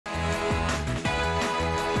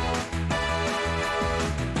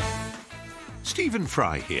Stephen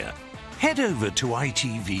Fry here. Head over to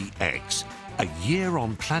ITVX. A Year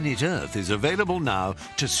on Planet Earth is available now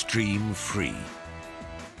to stream free.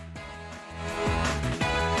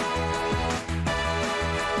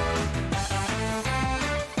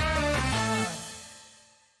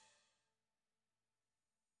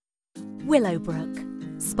 Willowbrook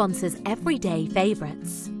sponsors Everyday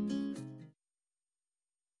Favourites.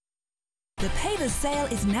 The Pavers sale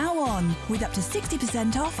is now on, with up to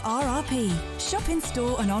 60% off RRP. Shop in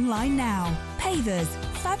store and online now. Pavers,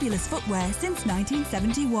 fabulous footwear since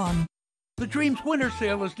 1971. The Dreams winter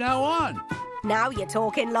sale is now on. Now you're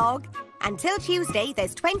talking, Log. Until Tuesday,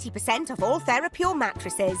 there's 20% off all TheraPure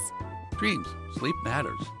mattresses. Dreams, sleep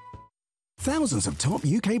matters. Thousands of top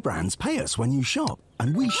UK brands pay us when you shop,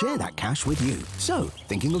 and we share that cash with you. So,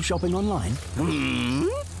 thinking of shopping online?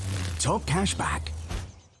 Top cash back.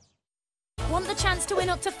 Want the chance to win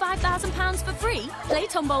up to £5,000 for free? Play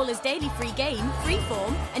Tombola's daily free game,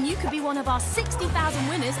 Freeform, and you could be one of our 60,000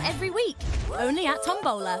 winners every week. Only at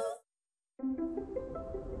Tombola.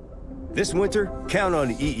 This winter, count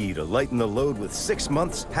on EE to lighten the load with 6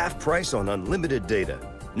 months, half price on unlimited data.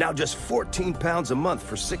 Now just £14 a month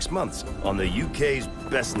for 6 months on the UK's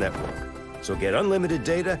best network. So get unlimited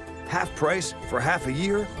data, half price for half a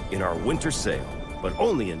year in our winter sale, but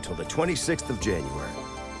only until the 26th of January.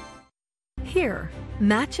 Here,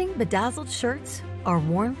 matching bedazzled shirts are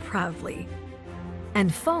worn proudly,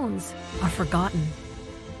 and phones are forgotten.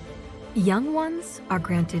 Young ones are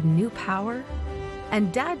granted new power,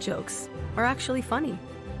 and dad jokes are actually funny.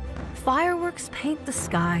 Fireworks paint the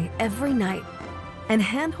sky every night, and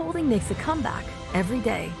hand-holding makes a comeback every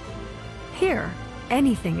day. Here,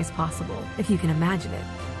 anything is possible if you can imagine it,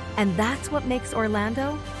 and that's what makes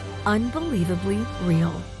Orlando unbelievably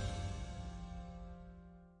real.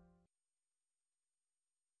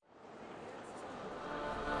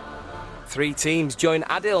 Three teams join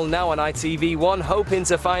Adil now on ITV1, hoping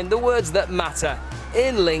to find the words that matter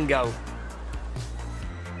in lingo.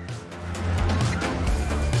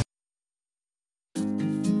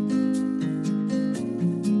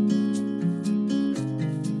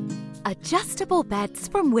 Adjustable beds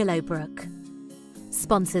from Willowbrook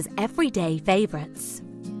sponsors Everyday Favourites.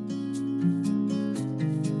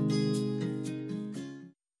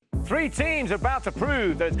 Three teams about to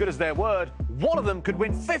prove they're as good as their word. One of them could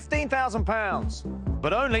win £15,000,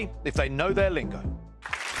 but only if they know their lingo.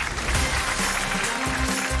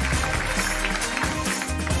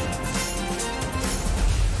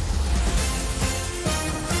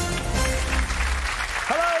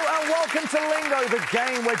 Hello and welcome to Lingo, the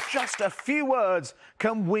game where just a few words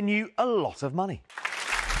can win you a lot of money.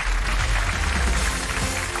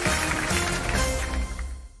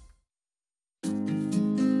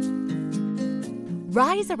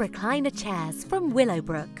 Riser recliner chairs from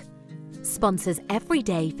Willowbrook sponsors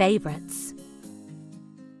Everyday Favourites.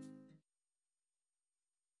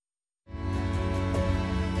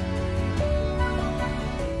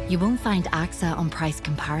 You won't find AXA on price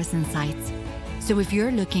comparison sites. So if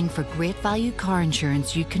you're looking for great value car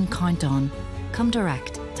insurance you can count on, come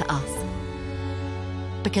direct to us.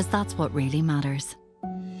 Because that's what really matters.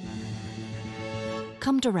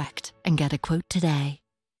 Come direct and get a quote today.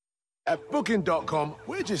 At Booking.com,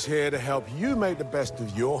 we're just here to help you make the best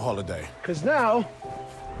of your holiday. Because now,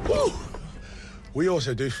 we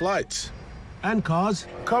also do flights. And cars.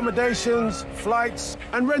 Accommodations, flights,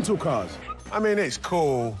 and rental cars. I mean, it's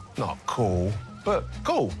cool. Not cool, but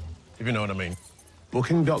cool, if you know what I mean.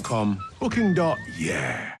 Booking.com.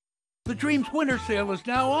 Booking.yeah. The Dreams winter sale is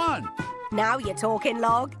now on. Now you're talking,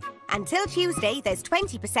 Log. Until Tuesday, there's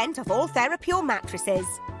 20% off all TheraPure mattresses.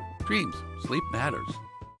 Dreams, sleep matters.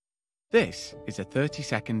 This is a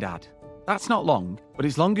 30-second ad. That's not long, but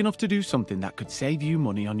it's long enough to do something that could save you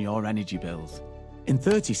money on your energy bills. In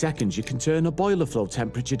 30 seconds, you can turn a boiler flow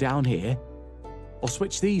temperature down here, or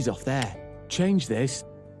switch these off there, change this,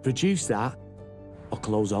 reduce that, or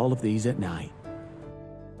close all of these at night.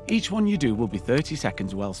 Each one you do will be 30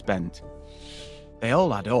 seconds well spent. They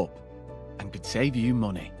all add up and could save you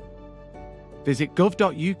money. Visit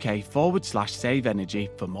gov.uk/save energy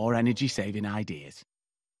for more energy saving ideas.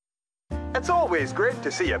 It's always great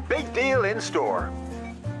to see a big deal in store.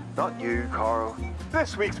 Not you, Carl.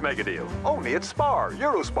 This week's mega deal, only at Spar,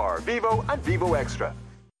 Eurospar, Vivo and Vivo Extra.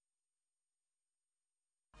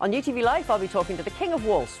 On UTV Life, I'll be talking to the King of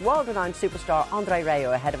Waltz, world-renowned superstar Andre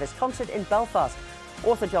Rayo, ahead of his concert in Belfast.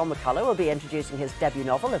 Author John McCullough will be introducing his debut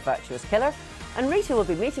novel, A Virtuous Killer, and Rita will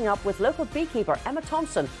be meeting up with local beekeeper Emma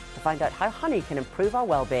Thompson to find out how honey can improve our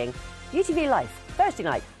well-being. UTV Life, Thursday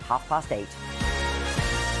night, 8:30.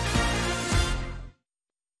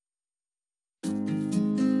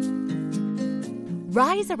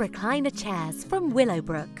 Riser recliner chairs from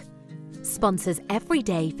Willowbrook. Sponsors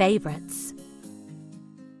everyday favourites.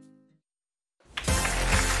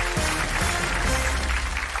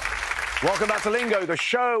 Welcome back to Lingo, the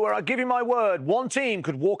show where I give you my word. One team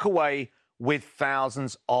could walk away with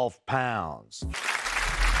thousands of pounds.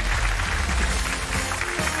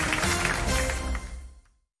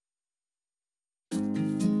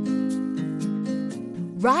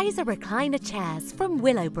 Riser recliner chairs from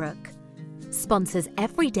Willowbrook. Sponsors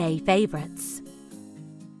everyday favourites.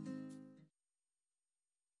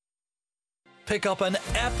 Pick up an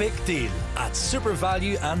epic deal at Super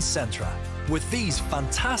Value and Centra with these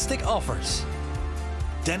fantastic offers.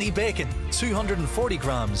 Denny bacon, 240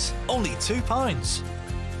 grams, only £2.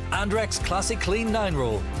 Andrex Classic Clean 9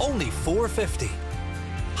 roll, only £4.50.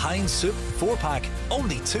 Heinz Soup 4-pack,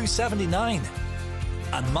 only £2.79.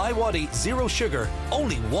 And My Waddy Zero Sugar,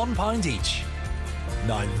 only £1 each.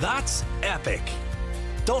 Now that's epic.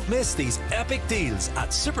 Don't miss these epic deals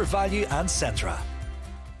at Super Value and Centra.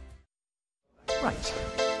 Right.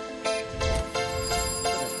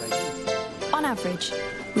 On average,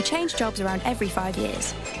 we change jobs around every 5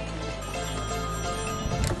 years.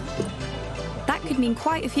 That could mean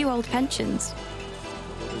quite a few old pensions,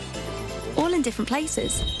 all in different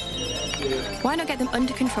places. Why not get them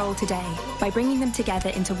under control today by bringing them together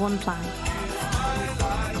into one plan?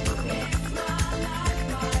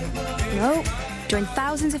 No, join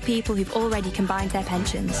thousands of people who've already combined their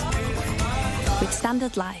pensions with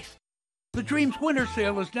Standard Life. The Dreams winter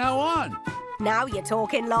sale is now on. Now you're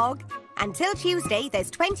talking, Log. Until Tuesday,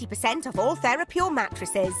 there's 20% off all TheraPure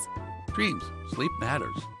mattresses. Dreams, sleep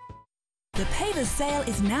matters. The Pavers sale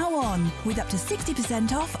is now on, with up to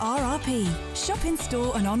 60% off RRP. Shop in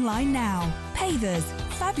store and online now. Pavers,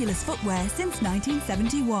 fabulous footwear since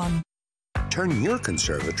 1971. Turn your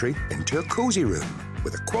conservatory into a cosy room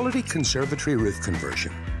with a quality conservatory roof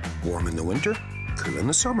conversion. Warm in the winter, cool in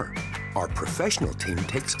the summer. Our professional team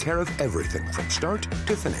takes care of everything from start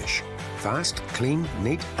to finish. Fast, clean,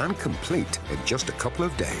 neat and complete in just a couple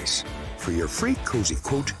of days. For your free cozy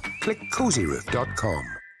quote, click cozyroof.com.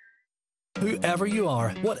 Whoever you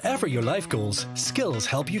are, whatever your life goals, skills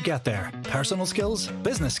help you get there. Personal skills,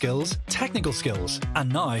 business skills, technical skills.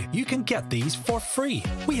 And now you can get these for free.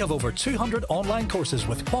 We have over 200 online courses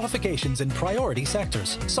with qualifications in priority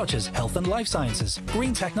sectors, such as health and life sciences,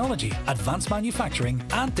 green technology, advanced manufacturing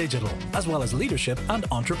and digital, as well as leadership and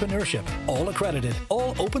entrepreneurship. All accredited,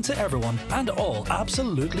 all open to everyone, and all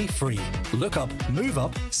absolutely free. Look up, move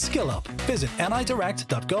up, skill up. Visit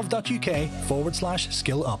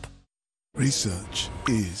nidirect.gov.uk/skill up. Research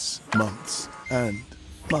is months and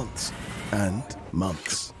months and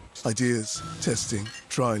months. Ideas, testing,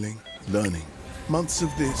 trialing, learning. Months of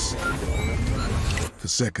this for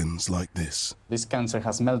seconds like this. This cancer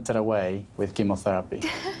has melted away with chemotherapy.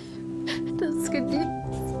 That's good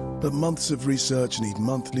news. But months of research need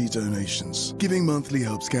monthly donations. Giving Monthly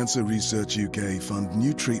helps Cancer Research UK fund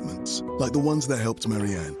new treatments, like the ones that helped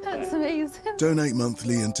Marianne. That's amazing. Donate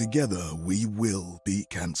monthly and together we will beat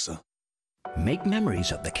cancer. Make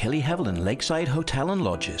memories at the Killyhevelin Lakeside Hotel and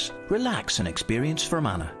Lodges. Relax and experience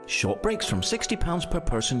Fermanagh. Short breaks from £60 per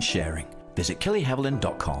person sharing. Visit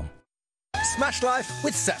killyhevelin.com. Smash Life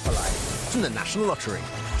with Set for Life from the National Lottery.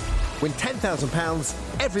 Win £10,000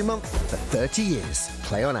 every month for 30 years.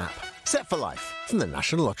 Play on app. Set for Life from the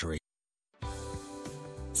National Lottery.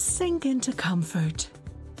 Sink into comfort.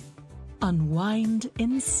 Unwind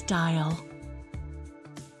in style.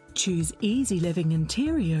 Choose easy living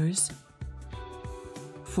interiors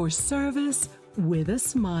for service with a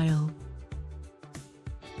smile.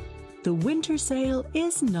 The winter sale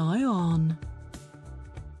is now on.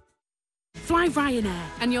 Fly Ryanair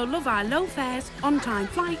and you'll love our low fares, on-time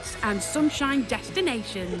flights and sunshine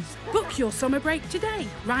destinations. Book your summer break today.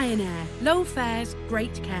 Ryanair. Low fares,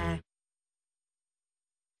 great care.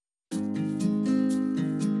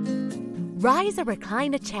 Riser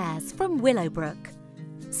recliner chairs from Willowbrook.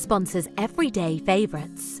 Sponsors everyday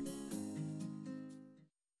favourites.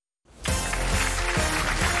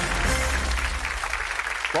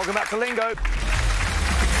 Welcome back to Lingo.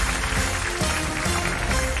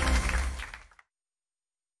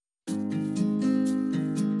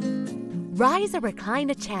 Riser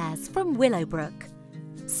recliner chairs from Willowbrook.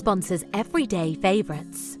 Sponsors everyday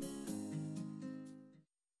favourites.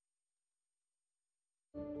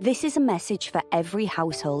 This is a message for every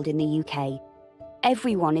household in the UK.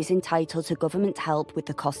 Everyone is entitled to government help with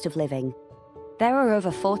the cost of living. There are over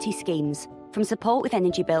 40 schemes, from support with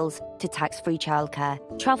energy bills to tax-free childcare,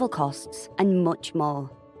 travel costs, and much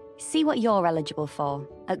more. See what you're eligible for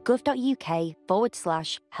at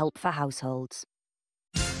gov.uk/help for households.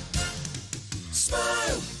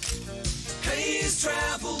 Smile. Hayes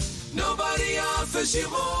Travel. Nobody offers you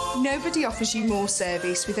more. Nobody offers you more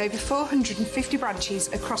service. With over 450 branches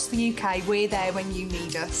across the UK, we're there when you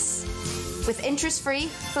need us. With interest-free,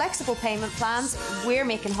 flexible payment plans, we're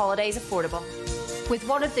making holidays affordable. With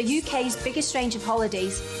one of the UK's biggest range of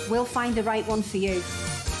holidays, we'll find the right one for you.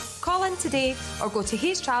 Call in today or go to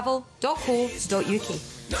hazetravel.co.uk.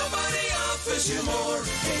 Nobody offers you more.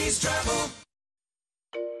 Hayes Travel.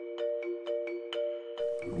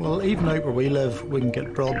 Well, even out where we live, we can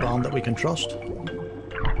get broadband that we can trust.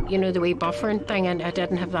 You know, the wee buffering thing, and I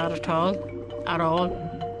didn't have that at all. At all.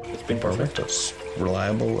 It's been perfect. It's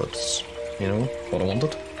reliable. It's, you know, what I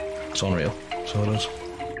wanted. It's unreal. So it is.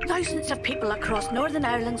 Thousands of people across Northern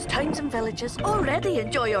Ireland's towns and villages already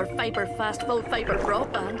enjoy our fibre fast full fibre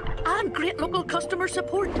broadband and great local customer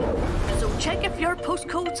support. So check if your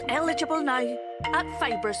postcode's eligible now at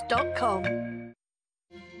fibres.com.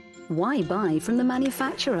 Why buy from the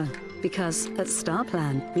manufacturer? Because at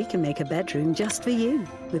Starplan, we can make a bedroom just for you,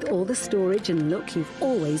 with all the storage and look you've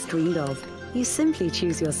always dreamed of. You simply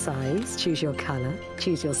choose your size, choose your colour,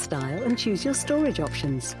 choose your style, and choose your storage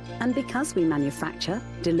options. And because we manufacture,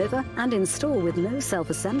 deliver, and install with no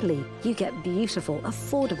self-assembly, you get beautiful,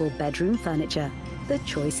 affordable bedroom furniture. The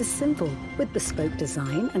choice is simple. With bespoke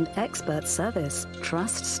design and expert service,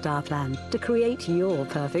 trust Starplan to create your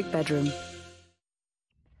perfect bedroom.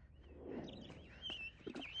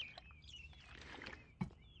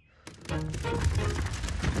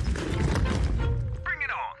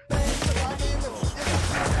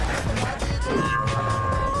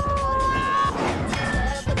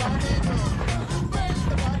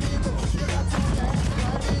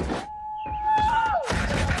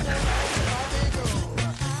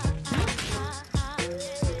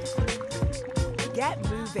 Get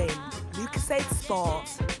moving. Lucasade Sport.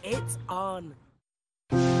 It's on.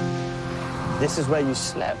 This is where you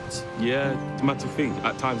slept? Yeah, it's a matter of thing.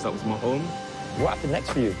 At times that was my home. What happened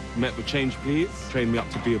next for you? Met with Change Please, trained me up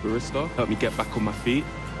to be a barista, helped me get back on my feet.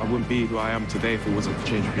 I wouldn't be who I am today if it wasn't for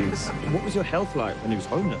Change Please. What was your health like when you was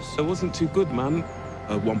homeless? It wasn't too good, man.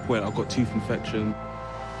 At one point, I got tooth infection.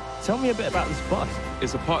 Tell me a bit about this bus.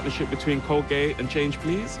 It's a partnership between Colgate and Change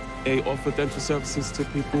Please. They offer dental services to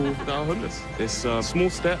people that are homeless. It's a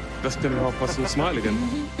small step that's going to help us all smile again.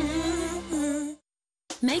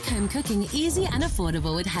 Make home cooking easy and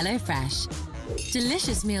affordable with HelloFresh.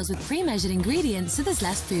 Delicious meals with pre-measured ingredients so there's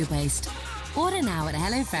less food waste. Order now at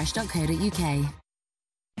hellofresh.co.uk.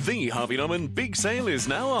 The Harvey Norman Big Sale is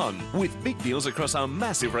now on, with big deals across our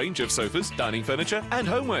massive range of sofas, dining furniture and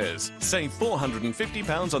homewares. Save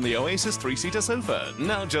 £450 on the Oasis 3-seater sofa,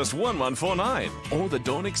 now just $1,149. Or the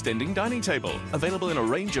Dawn Extending Dining Table, available in a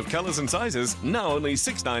range of colours and sizes, now only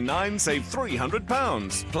 $699, save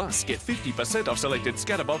 £300. Plus, get 50% off selected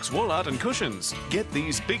Scatterbox wall art and cushions. Get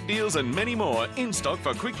these big deals and many more in stock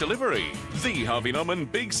for quick delivery. The Harvey Norman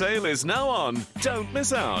Big Sale is now on. Don't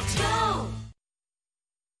miss out. Go!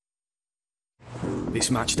 It's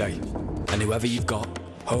match day, and whoever you've got,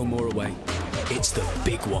 home or away, it's the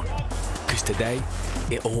big one. Because today,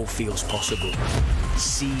 it all feels possible.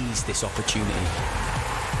 Seize this opportunity.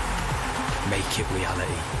 Make it reality.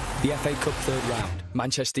 The FA Cup third round,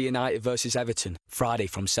 Manchester United versus Everton, Friday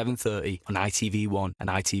from 7:30 on ITV1 and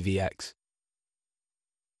ITVX.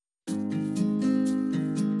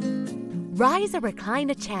 Rise a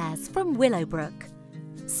recliner chairs from Willowbrook.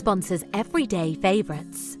 Sponsors everyday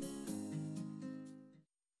favourites.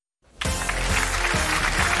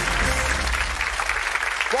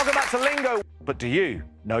 Welcome back to Lingo. But do you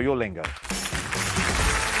know your lingo?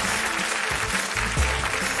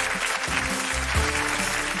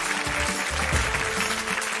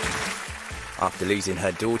 After losing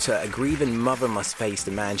her daughter, a grieving mother must face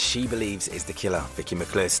the man she believes is the killer. Vicky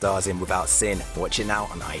McClure stars in Without Sin. Watch it now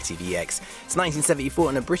on ITVX. It's 1974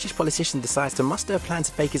 and a British politician decides to muster a plan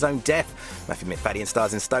to fake his own death. Matthew McFadden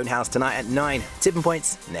stars in Stonehouse tonight at 9. Tipping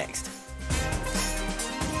Points next.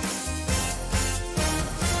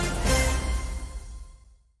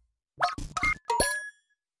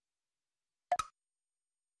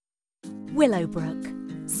 Willowbrook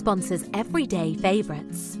sponsors everyday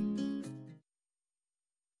favourites.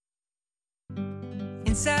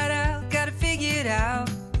 Inside out, gotta figure it out.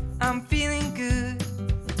 I'm feeling good,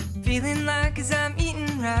 feeling like as I'm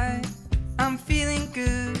eating right. I'm feeling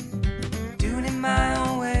good, doing it my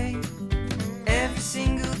own way, every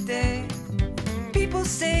single day. People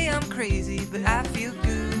say I'm crazy, but I feel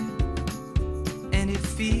good, and it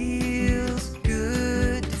feels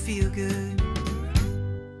good to feel good.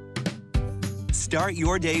 Start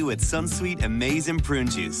your day with Sunsweet Amazing Prune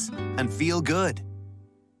Juice and feel good.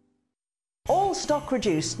 All stock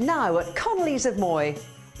reduced now at Connolly's of Moy.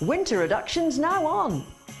 Winter reductions now on.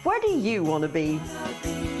 Where do you want to be?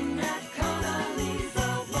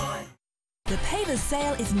 The Pavers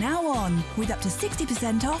sale is now on, with up to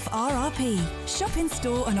 60% off RRP. Shop in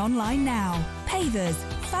store and online now. Pavers,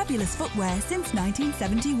 fabulous footwear since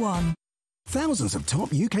 1971. Thousands of top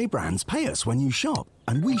UK brands pay us when you shop,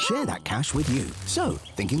 and we share that cash with you. So,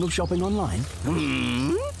 thinking of shopping online?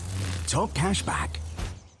 Top cash back.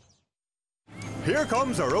 Here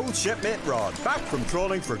comes our old shipmate Rod, back from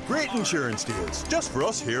trawling for great insurance deals, just for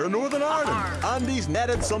us here in Northern Ireland. And he's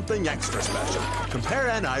netted something extra special.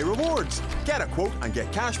 Compare NI Rewards. Get a quote and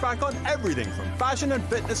get cash back on everything from fashion and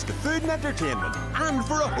fitness to food and entertainment, and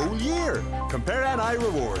for a whole year. Compare NI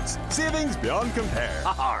Rewards. Savings beyond compare.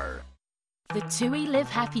 The TUI Live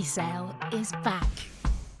Happy sale is back.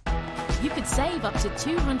 You could save up to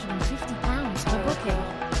 £250 per booking.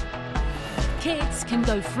 Kids can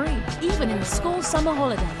go free, even in the school summer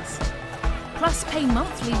holidays. Plus pay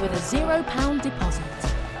monthly with a £0 deposit.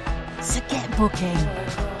 So get booking.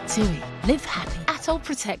 TUI Live Happy. Atoll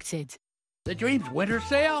protected. The Dreams winter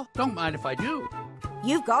sale? Don't mind if I do.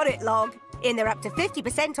 You've got it, Log. In their up to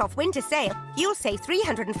 50% off winter sale, you'll save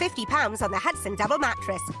 £350 on the Hudson double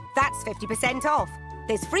mattress. That's 50% off.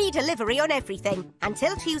 There's free delivery on everything.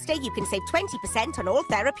 Until Tuesday, you can save 20% on all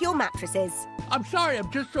TheraPure mattresses. I'm sorry,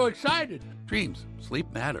 I'm just so excited. Dreams,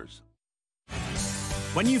 sleep matters.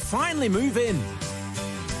 When you finally move in.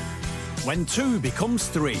 When 2 becomes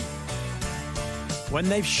 3. When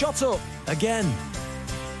they've shot up again.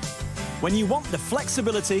 When you want the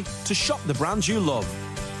flexibility to shop the brands you love.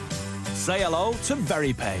 Say hello to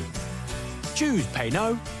VeryPay. Choose Pay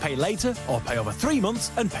Now, Pay Later, or Pay over 3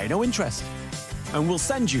 months and pay no interest. And we'll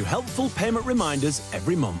send you helpful payment reminders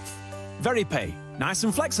every month. VeryPay, nice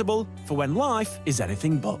and flexible for when life is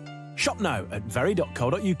anything but. Shop now at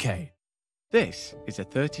very.co.uk. This is a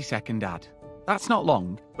 30-second ad. That's not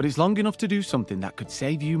long, but it's long enough to do something that could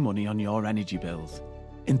save you money on your energy bills.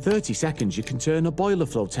 In 30 seconds, you can turn a boiler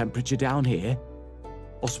flow temperature down here,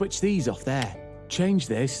 or switch these off there. Change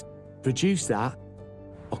this, reduce that,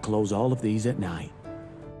 or close all of these at night.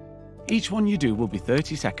 Each one you do will be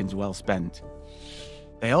 30 seconds well spent.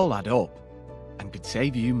 They all add up and could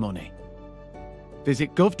save you money.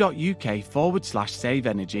 Visit gov.uk/save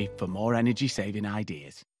energy for more energy saving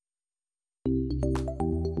ideas.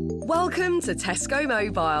 Welcome to Tesco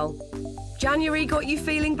Mobile. January got you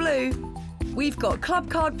feeling blue? We've got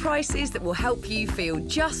club card prices that will help you feel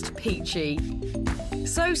just peachy.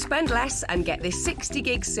 So spend less and get this 60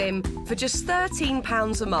 gig SIM for just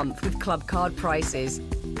 £13 a month with club card prices,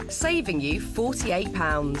 saving you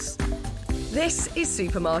 £48. This is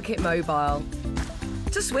Supermarket Mobile.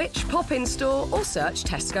 To switch, pop in store or search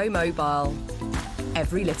Tesco Mobile.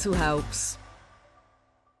 Every little helps.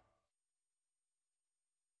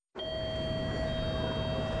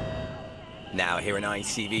 Now here in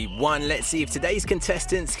ITV1, let's see if today's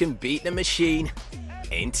contestants can beat the machine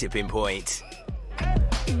in Tipping Point.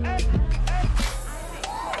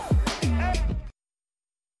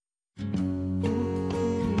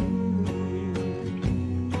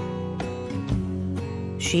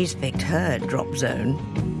 She's picked her drop zone.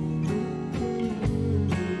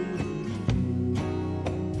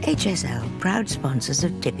 HSL, proud sponsors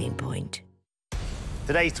of Tipping Point.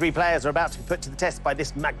 Today's 3 players are about to be put to the test by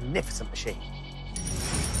this magnificent machine.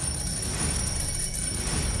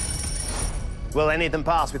 Will any of them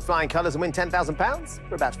pass with flying colours and win £10,000?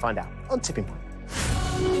 We're about to find out on Tipping Point.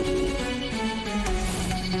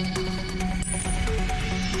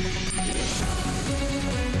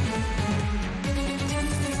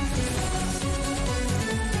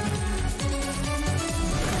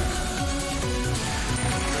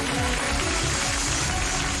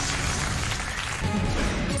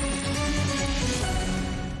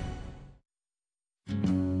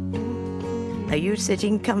 Are you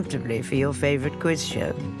sitting comfortably for your favourite quiz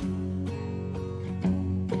show?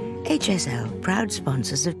 HSL, proud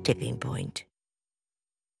sponsors of Tipping Point.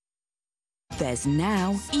 There's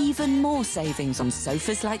now even more savings on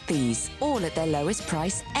sofas like these, all at their lowest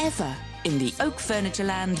price ever in the Oak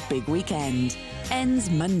Furnitureland Big Weekend. Ends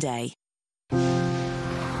Monday.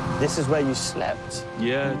 This is where you slept?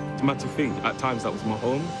 Yeah, it's a matter of thing. At times that was my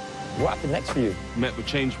home. What happened next for you? Met with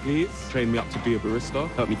Change Please, trained me up to be a barista,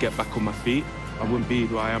 helped me get back on my feet. I wouldn't be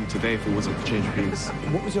who I am today if it wasn't for Change Please.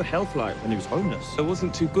 What was your health like when you was homeless? It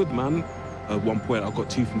wasn't too good, man. At one point, I got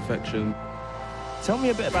tooth infection. Tell me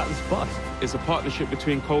a bit about this bus. It's a partnership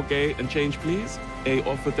between Colgate and Change Please. They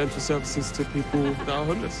offer dental services to people that are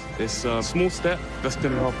homeless. It's a small step that's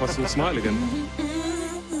going to help us all smile again.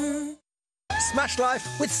 Smash Life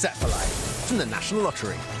with Set for Life from the National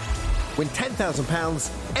Lottery. Win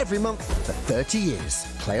 £10,000 every month for 30 years.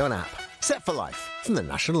 Play on app. Set for life from the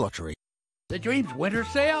National Lottery. The Dreams winter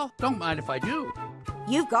sale? Don't mind if I do.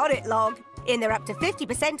 You've got it, Log. In their up to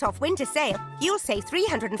 50% off winter sale, you'll save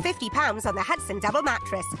 £350 on the Hudson double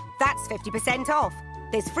mattress. That's 50% off.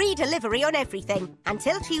 There's free delivery on everything.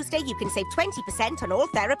 Until Tuesday, you can save 20% on all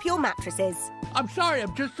TheraPure mattresses. I'm sorry,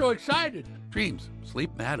 I'm just so excited. Dreams, sleep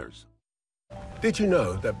matters. Did you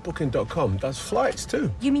know that Booking.com does flights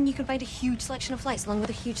too? You mean you can find a huge selection of flights along with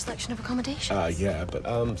a huge selection of accommodations? Yeah, but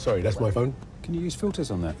sorry, that's my phone. Can you use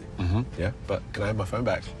filters on that? Yeah, but can I have my phone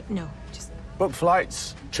back? No, just... Book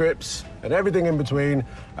flights, trips, and everything in between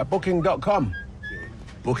at Booking.com.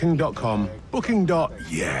 Booking.com.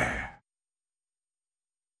 Booking.yeah.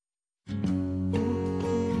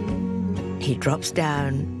 He drops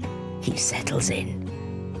down, he settles in.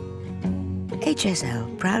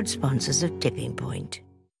 HSL, proud sponsors of Tipping Point.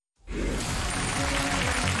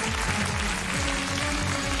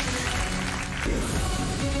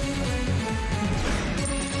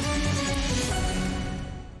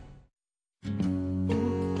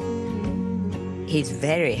 He's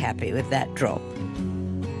very happy with that drop.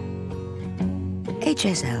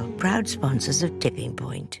 HSL, proud sponsors of Tipping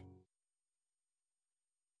Point.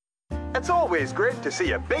 It's always great to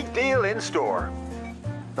see a big deal in store.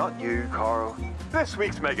 Not you, Carl. This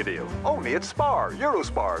week's mega deal, only at Spar,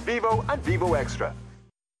 Eurospar, Vivo and Vivo Extra.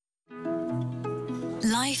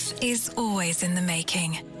 Life is always in the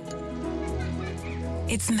making.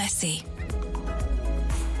 It's messy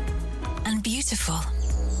and beautiful.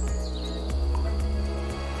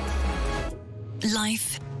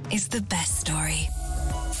 Life is the best story.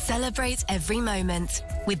 Celebrate every moment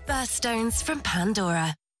with birthstones from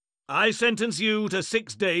Pandora. I sentence you to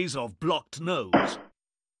 6 days of blocked nose.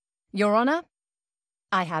 Your Honour,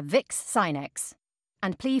 I have Vicks Sinex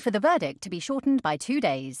and plea for the verdict to be shortened by 2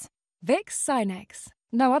 days. Vicks Sinex.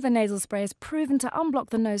 No other nasal spray is proven to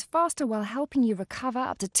unblock the nose faster while helping you recover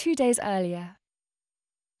up to 2 days earlier.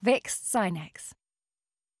 Vicks Sinex.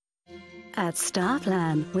 At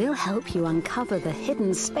Starplan, we'll help you uncover the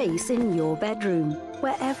hidden space in your bedroom,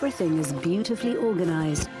 where everything is beautifully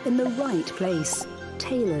organised in the right place.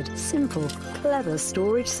 Tailored, simple, clever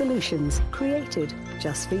storage solutions created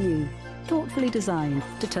just for you. Thoughtfully designed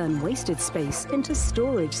to turn wasted space into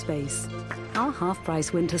storage space. Our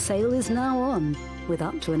half-price winter sale is now on, with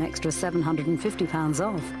up to an extra £750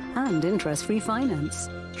 off and interest-free finance.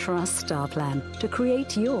 Trust Starplan to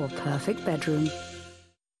create your perfect bedroom.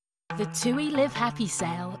 The TUI Live Happy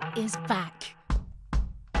sale is back.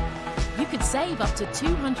 You could save up to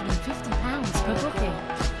 £250 per booking.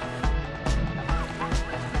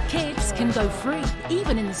 Kids can go free,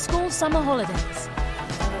 even in the school summer holidays.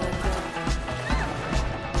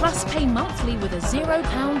 Plus pay monthly with a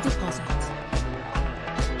 £0 deposit.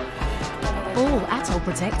 All ATOL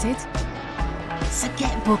protected. So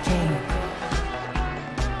get booking.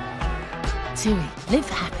 TUI Live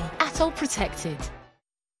Happy, ATOL protected.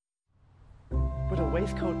 But a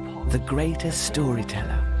waistcoat pop. The greatest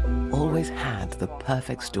storyteller always had the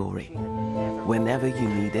perfect story whenever you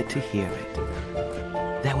needed to hear it.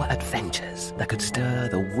 There were adventures that could stir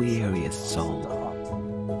the weariest soul,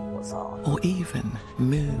 or even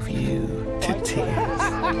move you to tears.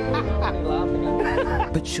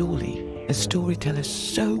 But surely a storyteller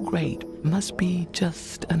so great must be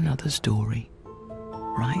just another story,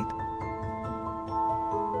 right?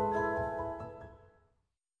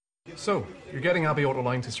 So, you're getting Abbey Auto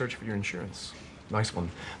Line to search for your insurance. Nice one.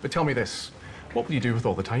 But tell me this, what will you do with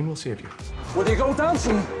all the time we'll save you? Will you go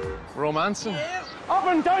dancing? Romancing. Up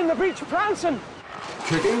and down the beach prancing.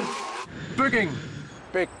 Kicking. Booging.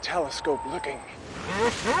 Big telescope looking.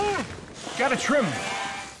 Get a trim.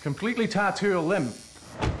 Completely tattoo a limb.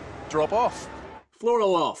 Drop off.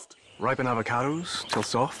 Floral loft. Ripen avocados till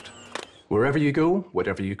soft. Wherever you go,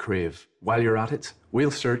 whatever you crave. While you're at it, we'll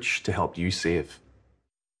search to help you save.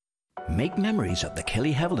 Make memories at the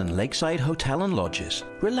Killyhevelin Lakeside Hotel and Lodges.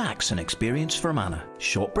 Relax and experience Fermanagh.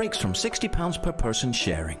 Short breaks from £60 per person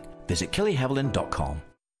sharing. Visit killyhevelin.com.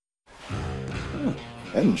 Oh,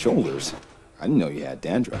 head and shoulders. I didn't know you had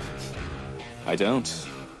dandruff. I don't.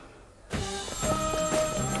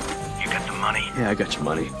 You got the money? Yeah, I got your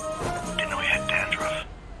money. Didn't know you had dandruff.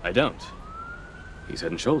 I don't. He's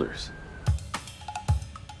Head and Shoulders.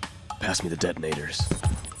 Pass me the detonators.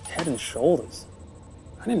 Head and Shoulders?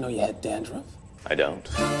 I didn't know you had dandruff. I don't.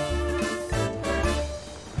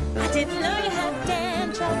 I didn't know you had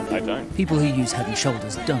dandruff. I don't. People who use Head and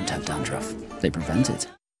Shoulders don't have dandruff. They prevent it.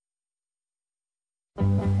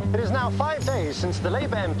 It is now 5 days since the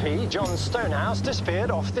Labour MP, John Stonehouse,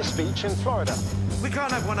 disappeared off this beach in Florida. We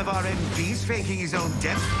can't have one of our MPs faking his own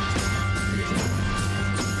death.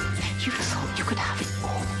 You thought you could have it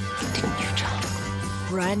all, didn't you, John?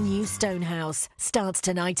 Brand new Stonehouse starts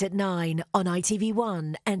tonight at 9 on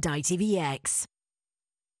ITV1 and ITVX.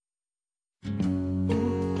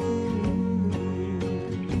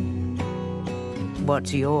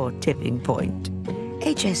 What's your tipping point?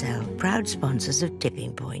 HSL, proud sponsors of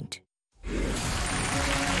Tipping Point.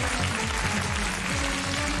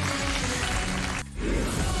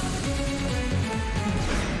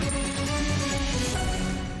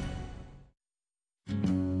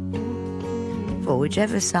 For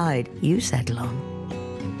whichever side you settle on.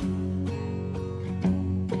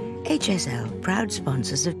 HSL, proud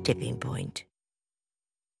sponsors of Tipping Point.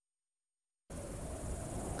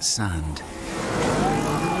 Sand.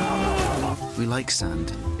 We like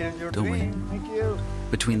sand, don't we?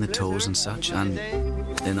 Between the toes and such, and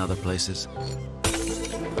in other places.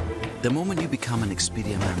 The moment you become an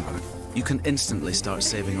Expedia member, you can instantly start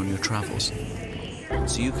saving on your travels.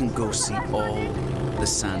 So you can go see all the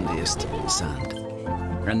sandiest sand.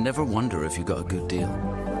 And never wonder if you got a good deal.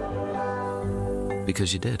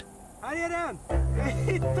 Because you did.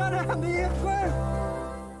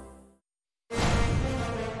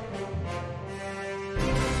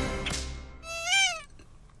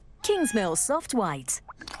 Kingsmill Soft White.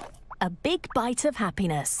 A big bite of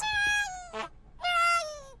happiness.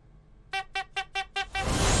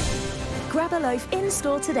 Grab a loaf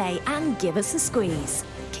in-store today and give us a squeeze.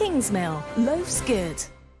 Kingsmill. Loaf's good.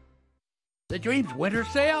 The Dreams winter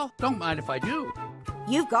sale? Don't mind if I do.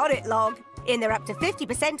 You've got it, Log. In their up to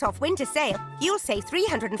 50% off winter sale, you'll save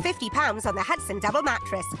 £350 on the Hudson double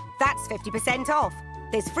mattress. That's 50% off.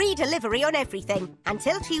 There's free delivery on everything.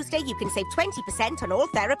 Until Tuesday, you can save 20% on all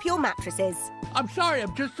TheraPure mattresses. I'm sorry,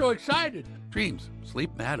 I'm just so excited. Dreams,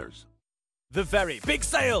 sleep matters. The Very Big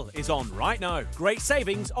Sale is on right now. Great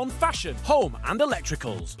savings on fashion, home and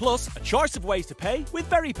electricals. Plus, a choice of ways to pay with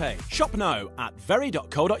VeryPay. Shop now at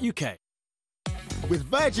very.co.uk. With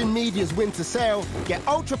Virgin Media's winter sale, get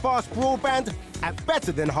ultra-fast broadband at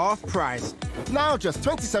better than half price. Now just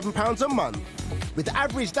 £27 a month. With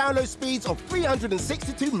average download speeds of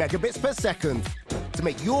 362 megabits per second. To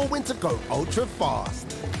make your winter go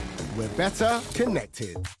ultra-fast. We're better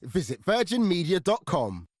connected. Visit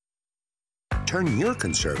virginmedia.com. Turn your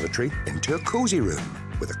conservatory into a cosy room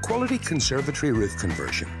with a quality conservatory roof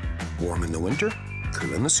conversion. Warm in the winter,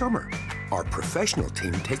 cool in the summer. Our professional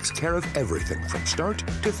team takes care of everything from start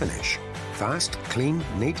to finish. Fast, clean,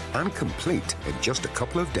 neat and complete in just a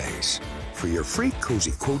couple of days. For your free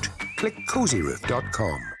cosy quote, click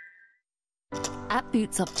cosyroof.com. At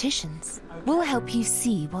Boots Opticians, we'll help you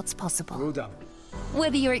see what's possible. Well done.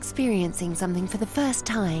 Whether you're experiencing something for the first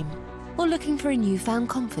time or looking for a newfound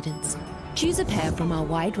confidence, choose a pair from our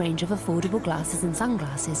wide range of affordable glasses and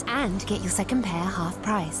sunglasses and get your second pair half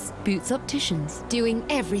price. Boots Opticians, doing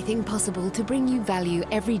everything possible to bring you value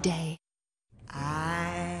every day.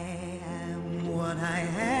 I am what I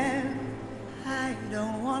am. I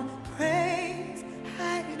don't want praise.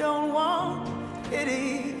 I don't want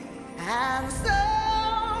pity. And so,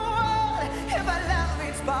 if I love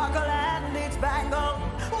it sparkle and it's bangle,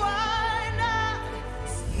 why not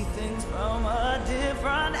see things from a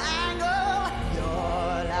different angle?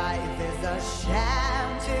 Your life is a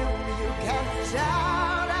sham till you can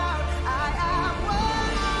shout out, I am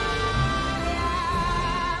what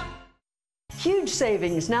I am. Huge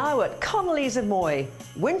savings now at Connolly's of Moy.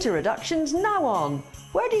 Winter reductions now on.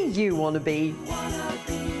 Where do you want to be?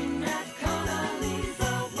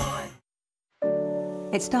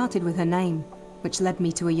 It started with her name, which led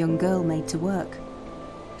me to a young girl made to work.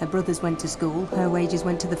 Her brothers went to school, her wages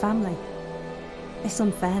went to the family. This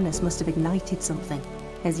unfairness must have ignited something,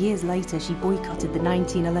 as years later she boycotted the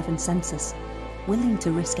 1911 census. Willing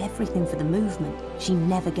to risk everything for the movement, she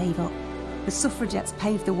never gave up. The suffragettes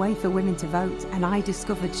paved the way for women to vote, and I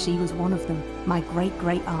discovered she was one of them, my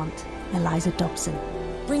great-great-aunt, Eliza Dobson.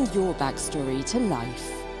 Bring your backstory to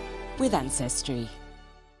life with Ancestry.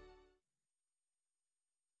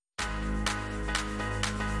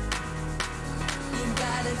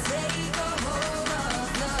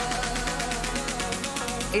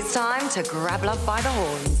 It's time to grab love by the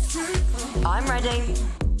horns. I'm ready.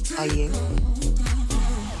 Are you?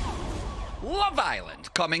 Love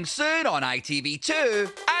Island, coming soon on ITV2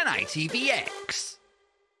 and ITVX.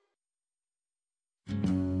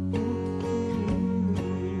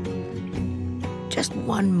 Just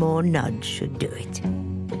one more nudge should do it.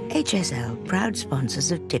 HSL, proud sponsors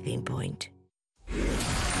of Tipping Point.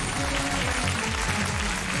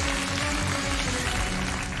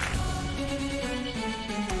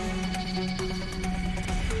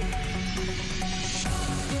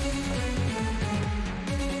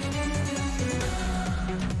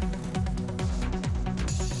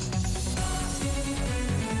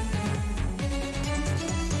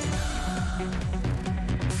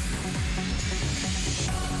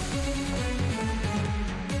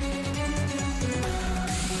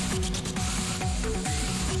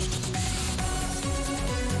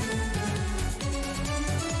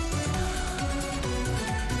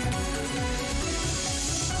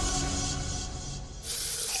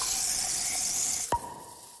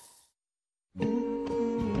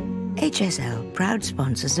 HSL, proud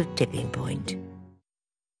sponsors of Tipping Point.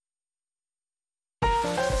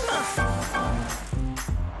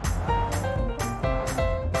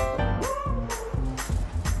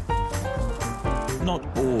 Not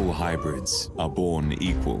all hybrids are born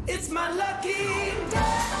equal. It's my lucky day.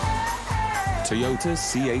 Toyota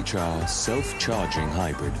CHR self-charging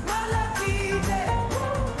hybrid. My lucky day.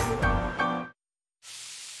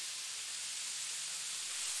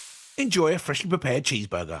 Enjoy a freshly prepared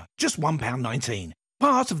cheeseburger, just £1.19.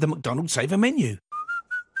 Part of the McDonald's Saver menu.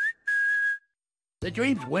 The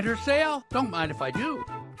Dreams winter sale? Don't mind if I do.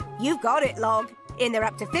 You've got it, Log. In their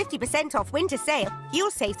up to 50% off winter sale, you'll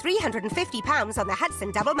save £350 on the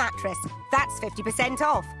Hudson double mattress. That's 50%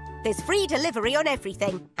 off. There's free delivery on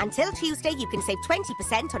everything. Until Tuesday, you can save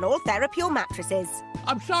 20% on all TheraPure mattresses.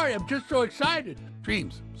 I'm sorry, I'm just so excited.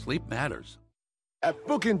 Dreams, sleep matters. At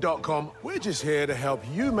Booking.com, we're just here to help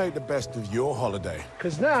you make the best of your holiday.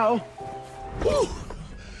 Because now, woo,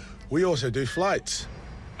 we also do flights.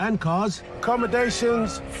 And cars.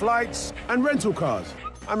 Accommodations, flights, and rental cars.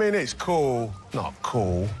 I mean, it's cool. Not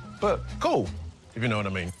cool, but cool, if you know what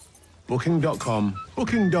I mean. Booking.com.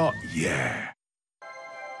 Booking.yeah.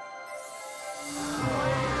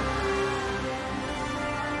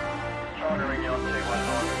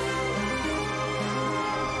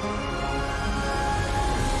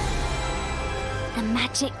 The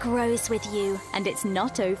magic grows with you, and it's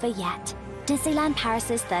not over yet. Disneyland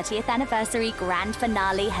Paris's 30th anniversary grand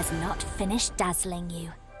finale has not finished dazzling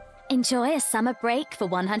you. Enjoy a summer break for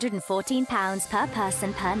 £114 per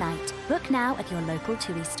person per night. Book now at your local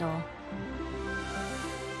TUI store.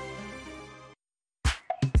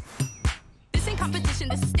 This ain't competition,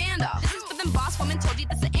 this is stand-up. This is for them boss women told you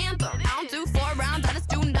this is an anthem. I don't do 4 rounds, I just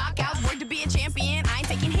do knockouts. Word to be a champion, I ain't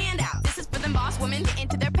taking handouts. This is for them boss women get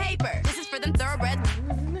into their paper. This is for them thoroughbreds.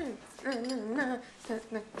 I'm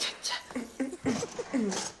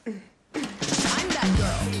that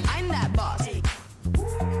girl, I'm that boss.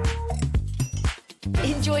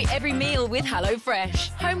 Enjoy every meal with HelloFresh.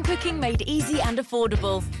 Home cooking made easy and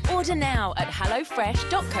affordable. Order now at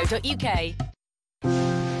hellofresh.co.uk.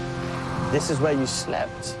 This is where you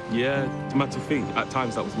slept? Yeah, it's a matter of thing. At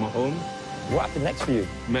times that was my home. What happened next for you?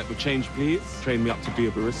 Met with Change Please, trained me up to be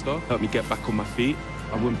a barista, helped me get back on my feet.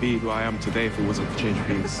 I wouldn't be who I am today if it wasn't for Change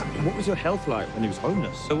Please. What was your health like when you was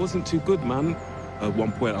homeless? It wasn't too good, man. At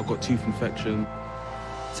one point I got tooth infection.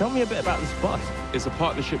 Tell me a bit about this bus. It's a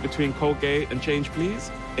partnership between Colgate and Change Please.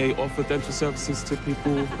 They offer dental services to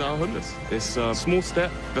people that are homeless. It's a small step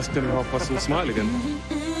that's going to help us all smile again.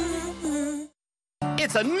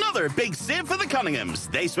 It's another big save for the Cunninghams.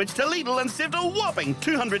 They switched to Lidl and saved a whopping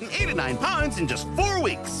 £289 in just 4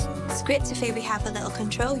 weeks. It's great to feel we have a little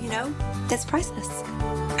control, you know? It's priceless.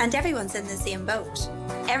 And everyone's in the same boat.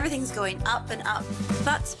 Everything's going up and up.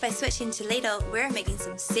 But by switching to Lidl, we're making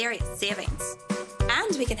some serious savings.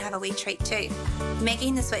 And we can have a wee treat too.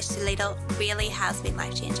 Making the switch to Lidl really has been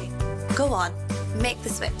life-changing. Go on, make the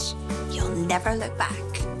switch. You'll never look back.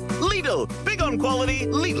 Lidl, big on quality,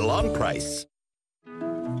 Lidl on price.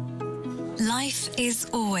 Life is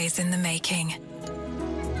always in the making.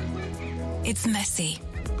 It's messy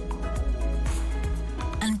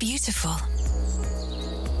and beautiful.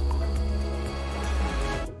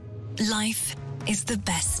 Life is the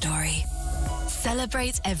best story.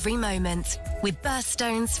 Celebrate every moment with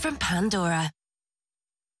birthstones from Pandora.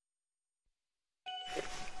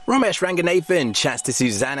 Ramesh Ranganathan chats to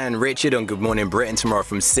Susanna and Richard on Good Morning Britain tomorrow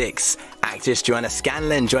from 6. Actress Joanna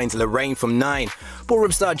Scanlon joins Lorraine from 9.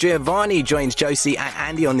 Ballroom star Giovanni joins Josie and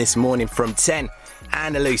Andy on This Morning from 10.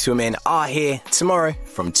 And the Loose Women are here tomorrow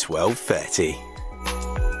from 12:30.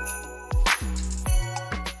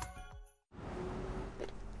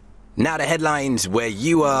 Now the headlines where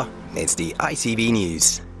you are. It's the ITV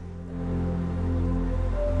News.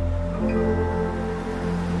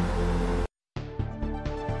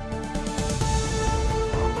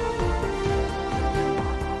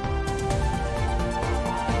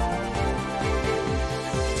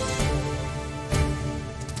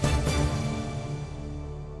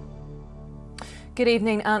 Good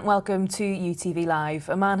evening and welcome to UTV Live.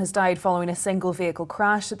 A man has died following a single vehicle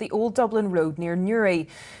crash at the Old Dublin Road near Newry.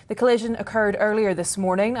 The collision occurred earlier this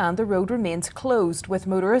morning and the road remains closed, with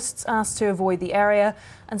motorists asked to avoid the area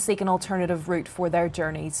and seek an alternative route for their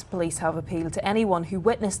journeys. Police have appealed to anyone who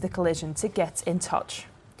witnessed the collision to get in touch.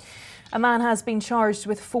 A man has been charged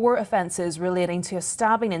with 4 offences relating to a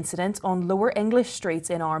stabbing incident on Lower English Street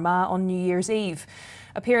in Armagh on New Year's Eve.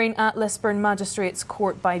 Appearing at Lisburn Magistrates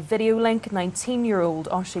Court by video link, 19-year-old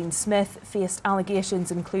Oisin Smith faced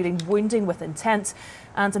allegations including wounding with intent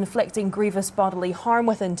and inflicting grievous bodily harm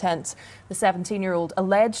with intent. The 17-year-old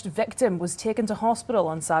alleged victim was taken to hospital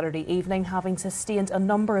on Saturday evening, having sustained a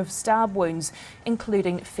number of stab wounds,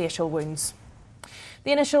 including facial wounds.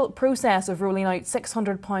 The initial process of rolling out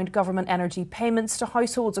 £600 government energy payments to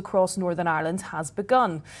households across Northern Ireland has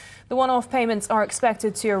begun. The one-off payments are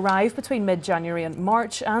expected to arrive between mid-January and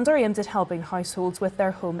March and are aimed at helping households with their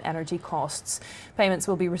home energy costs. Payments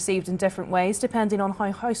will be received in different ways depending on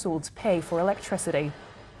how households pay for electricity.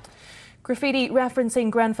 Graffiti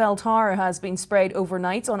referencing Grenfell Tower has been sprayed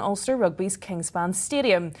overnight on Ulster Rugby's Kingspan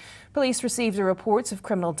Stadium. Police received reports of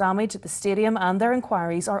criminal damage at the stadium and their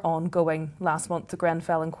inquiries are ongoing. Last month, the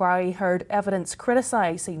Grenfell inquiry heard evidence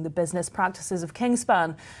criticising the business practices of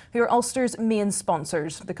Kingspan, who are Ulster's main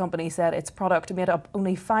sponsors. The company said its product made up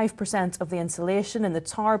only 5% of the insulation in the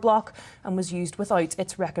tower block and was used without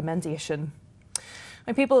its recommendation.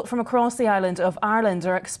 And people from across the island of Ireland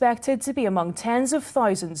are expected to be among tens of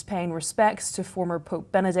thousands paying respects to former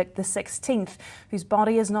Pope Benedict XVI, whose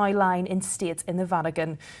body is now lying in state in the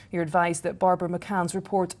Vatican. You're advised that Barbara McCann's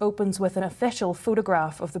report opens with an official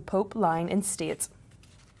photograph of the Pope lying in state.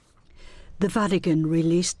 The Vatican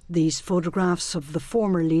released these photographs of the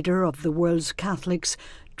former leader of the world's Catholics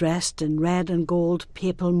dressed in red and gold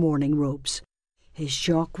papal mourning robes. His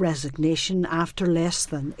shock resignation after less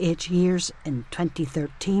than 8 years in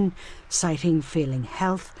 2013, citing failing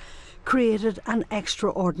health, created an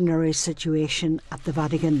extraordinary situation at the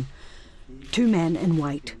Vatican. 2 men in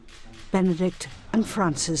white, Benedict and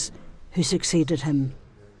Francis, who succeeded him.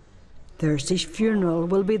 Thursday's funeral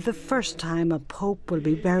will be the first time a pope will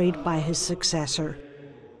be buried by his successor.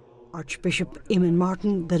 Archbishop Eamon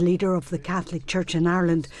Martin, the leader of the Catholic Church in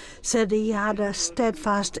Ireland, said he had a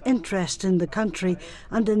steadfast interest in the country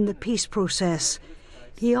and in the peace process.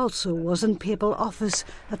 He also was in papal office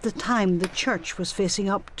at the time the Church was facing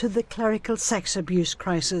up to the clerical sex abuse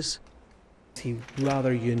crisis. He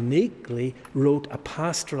rather uniquely wrote a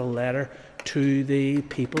pastoral letter to the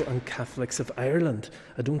people and Catholics of Ireland.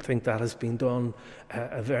 I don't think that has been done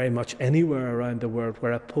very much anywhere around the world,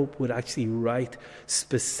 where a pope would actually write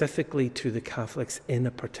specifically to the Catholics in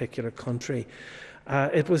a particular country.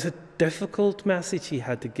 It was a difficult message he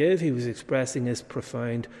had to give. He was expressing his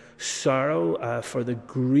profound sorrow for the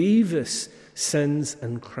grievous sins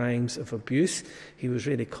and crimes of abuse. He was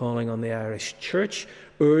really calling on the Irish Church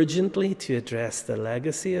urgently to address the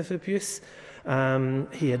legacy of abuse.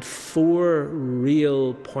 He had 4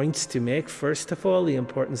 real points to make. First of all, the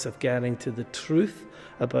importance of getting to the truth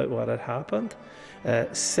about what had happened.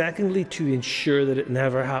 Secondly, to ensure that it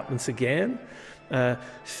never happens again.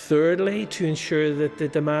 Thirdly, to ensure that the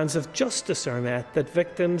demands of justice are met, that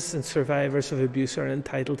victims and survivors of abuse are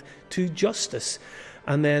entitled to justice.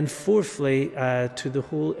 And then fourthly, to the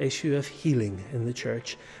whole issue of healing in the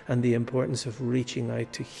Church and the importance of reaching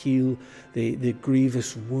out to heal the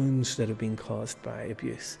grievous wounds that have been caused by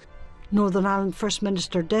abuse. Northern Ireland First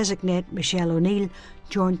Minister-designate Michelle O'Neill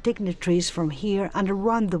joined dignitaries from here and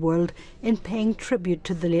around the world in paying tribute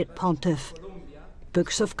to the late pontiff.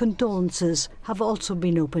 Books of condolences have also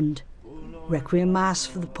been opened. Requiem Mass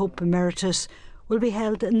for the Pope Emeritus will be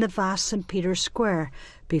held in the vast St. Peter's Square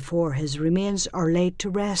before his remains are laid to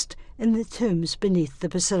rest in the tombs beneath the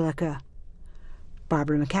Basilica.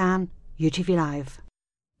 Barbara McCann, UTV Live.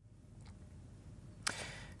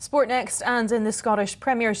 Sport next, and in the Scottish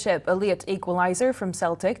Premiership, a late equaliser from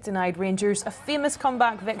Celtic denied Rangers a famous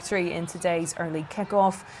comeback victory in today's early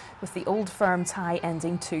kick-off, with the Old Firm tie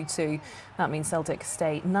ending 2-2. That means Celtic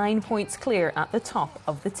stay 9 points clear at the top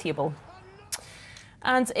of the table.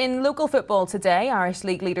 And in local football today, Irish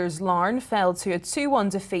League leaders Larne fell to a 2-1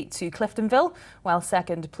 defeat to Cliftonville, while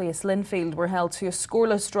second place Linfield were held to a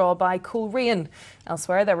scoreless draw by Coleraine.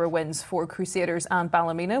 Elsewhere, there were wins for Crusaders and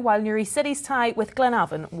Ballymena, while Newry City's tie with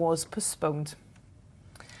Glenavon was postponed.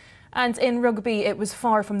 And in rugby, it was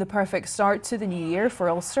far from the perfect start to the new year for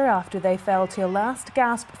Ulster after they fell to a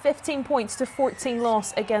last-gasp 15 points to 14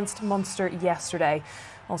 loss against Munster yesterday.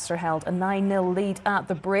 Ulster held a 9-0 lead at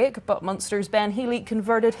the break, but Munster's Ben Healy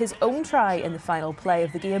converted his own try in the final play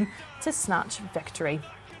of the game to snatch victory.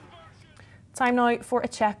 Time now for a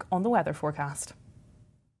check on the weather forecast.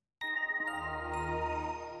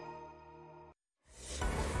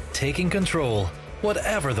 Taking control,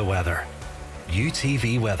 whatever the weather.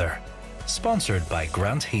 UTV Weather, sponsored by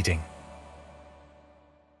Grant Heating.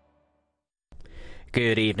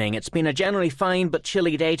 Good evening. It's been a generally fine but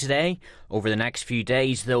chilly day today. Over the next few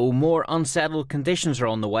days, though, more unsettled conditions are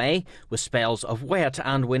on the way, with spells of wet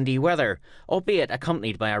and windy weather, albeit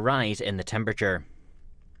accompanied by a rise in the temperature.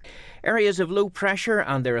 Areas of low pressure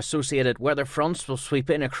and their associated weather fronts will sweep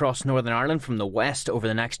in across Northern Ireland from the west over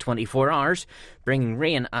the next 24 hours, bringing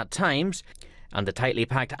rain at times, and the tightly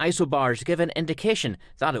packed isobars give an indication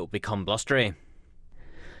that it will become blustery.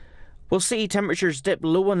 We'll see temperatures dip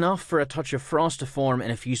low enough for a touch of frost to form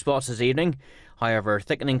in a few spots this evening. However,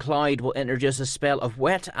 thickening cloud will introduce a spell of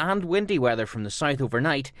wet and windy weather from the south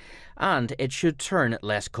overnight, and it should turn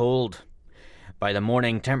less cold. By the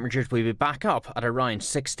morning, temperatures will be back up at around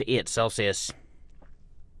 6 to 8 Celsius.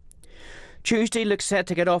 Tuesday looks set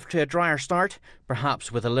to get off to a drier start,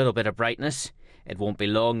 perhaps with a little bit of brightness. It won't be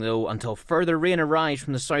long, though, until further rain arrives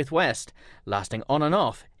from the southwest, lasting on and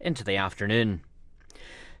off into the afternoon.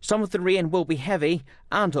 Some of the rain will be heavy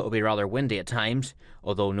and it will be rather windy at times,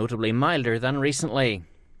 although notably milder than recently.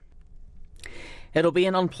 It'll be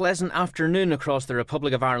an unpleasant afternoon across the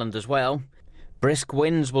Republic of Ireland as well. Brisk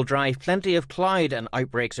winds will drive plenty of cloud and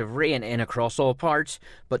outbreaks of rain in across all parts,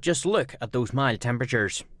 but just look at those mild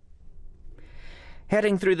temperatures.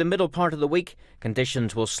 Heading through the middle part of the week,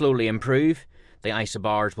 conditions will slowly improve. The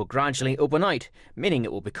isobars will gradually open out, meaning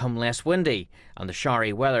it will become less windy, and the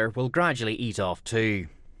showery weather will gradually ease off too.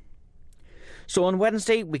 So on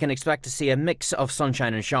Wednesday, we can expect to see a mix of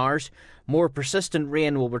sunshine and showers. More persistent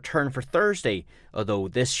rain will return for Thursday, although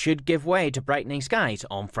this should give way to brightening skies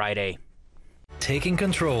on Friday. Taking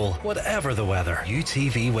control, whatever the weather.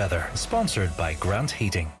 UTV Weather, sponsored by Grant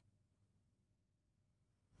Heating.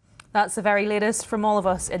 That's the very latest from all of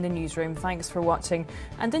us in the newsroom. Thanks for watching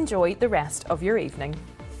and enjoy the rest of your evening.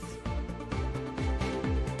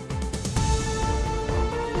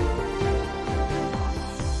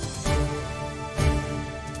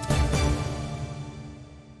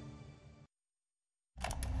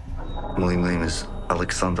 My name is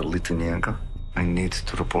Alexander Litvinenko. I need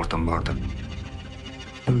to report a murder.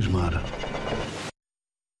 Whose murder?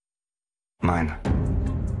 Mine.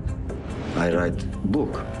 I write a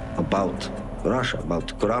book about Russia,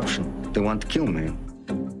 about corruption. They want to kill me.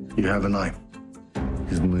 You have a name?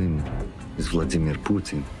 His name is Vladimir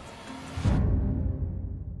Putin.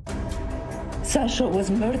 Sasha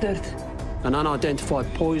was murdered. An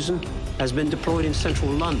unidentified poison has been deployed in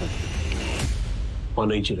central London. I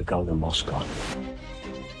need you to go to Moscow.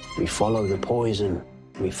 We follow the poison,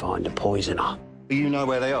 we find the poisoner. You know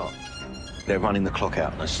where they are? They're running the clock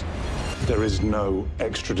out on us. There is no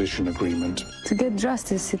extradition agreement. To get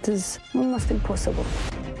justice, it is almost impossible.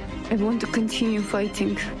 I want to continue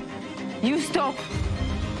fighting. You stop!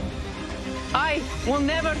 I will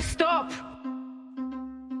never stop!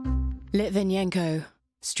 Litvinenko,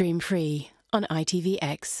 stream free on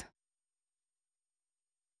ITVX.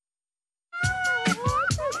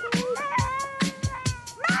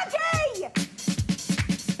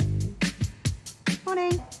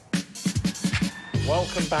 Morning.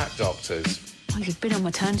 Welcome back, doctors. Oh, you've been on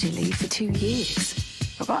maternity leave for 2 years.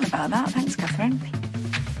 Forgotten about that. Thanks, Catherine.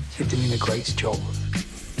 You're doing a great job.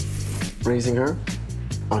 Raising her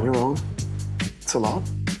on your own, it's a lot.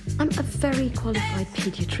 I'm a very qualified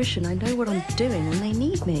paediatrician. I know what I'm doing and they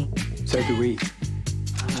need me. So do we.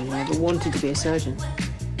 I never wanted to be a surgeon.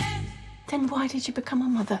 Then why did you become a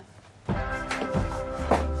mother?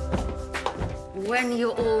 When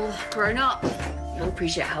you're all grown up, you'll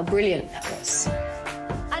appreciate how brilliant that was.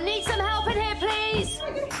 I need some help in here, please!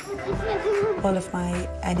 All of my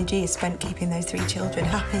energy is spent keeping those 3 children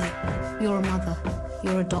happy. You're a mother.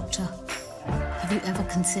 You're a doctor. Have you ever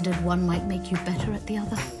considered one might make you better at the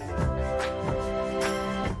other?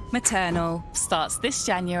 Maternal starts this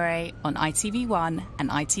January on ITV1 and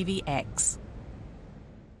ITVX.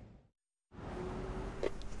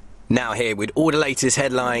 Now here with all the latest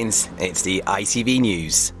headlines, it's the ITV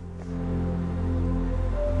News.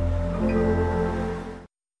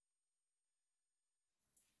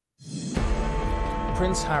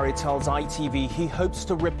 Prince Harry tells ITV he hopes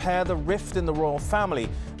to repair the rift in the royal family,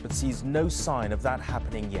 but sees no sign of that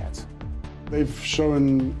happening yet. They've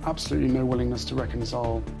shown absolutely no willingness to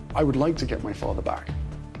reconcile. I would like to get my father back.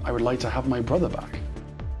 I would like to have my brother back.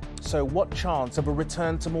 So what chance of a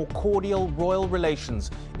return to more cordial royal relations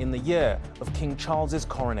in the year of King Charles's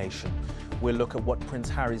coronation? We'll look at what Prince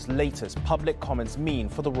Harry's latest public comments mean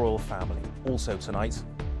for the royal family. Also tonight,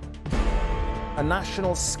 a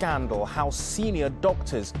national scandal, how senior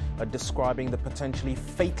doctors are describing the potentially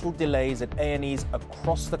fatal delays at A&Es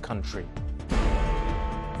across the country.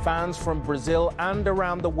 Fans from Brazil and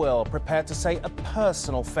around the world prepare to say a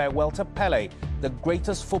personal farewell to Pelé, the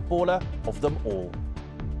greatest footballer of them all.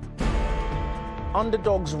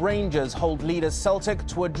 Underdogs Rangers hold leaders Celtic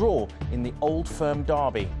to a draw in the Old Firm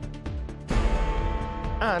derby.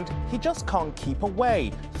 And he just can't keep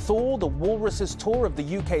away. Thor the Walrus's tour of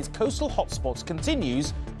the UK's coastal hotspots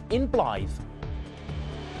continues in Blyth.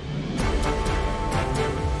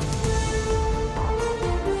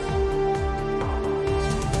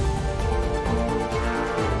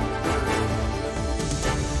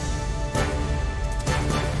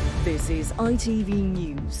 This is ITV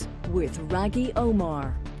News with Raggy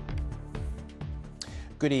Omar.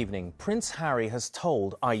 Good evening. Prince Harry has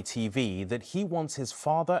told ITV that he wants his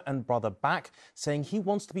father and brother back, saying he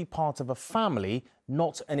wants to be part of a family,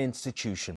 not an institution.